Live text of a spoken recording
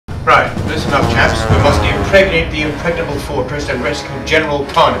Right, listen up, chaps. We must impregnate the impregnable fortress and rescue General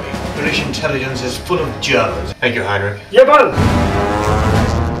Carnaby. British intelligence is full of Germans. Thank you, Heinrich. Jawohl!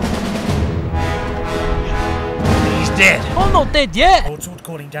 He's dead. I'm not dead yet. All told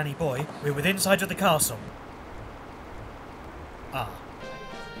calling Danny Boy. We're within sight of the castle. Ah.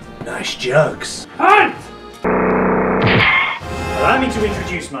 Nice jokes. Hans! Allow me to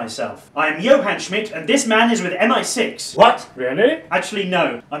introduce myself. I am Johann Schmidt, and this man is with MI6. What? Really? Actually,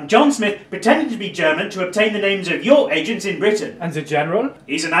 no. I'm John Smith, pretending to be German to obtain the names of your agents in Britain. And the general?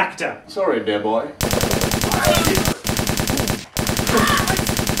 He's an actor. Sorry, dear boy.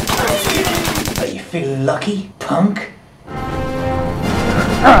 Are you feeling lucky, punk?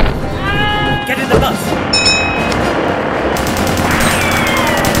 Get in the bus!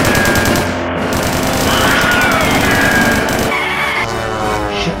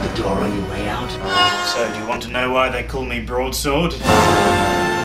 Shut the door on your way out. So, do you want to know why they call me Broadsword?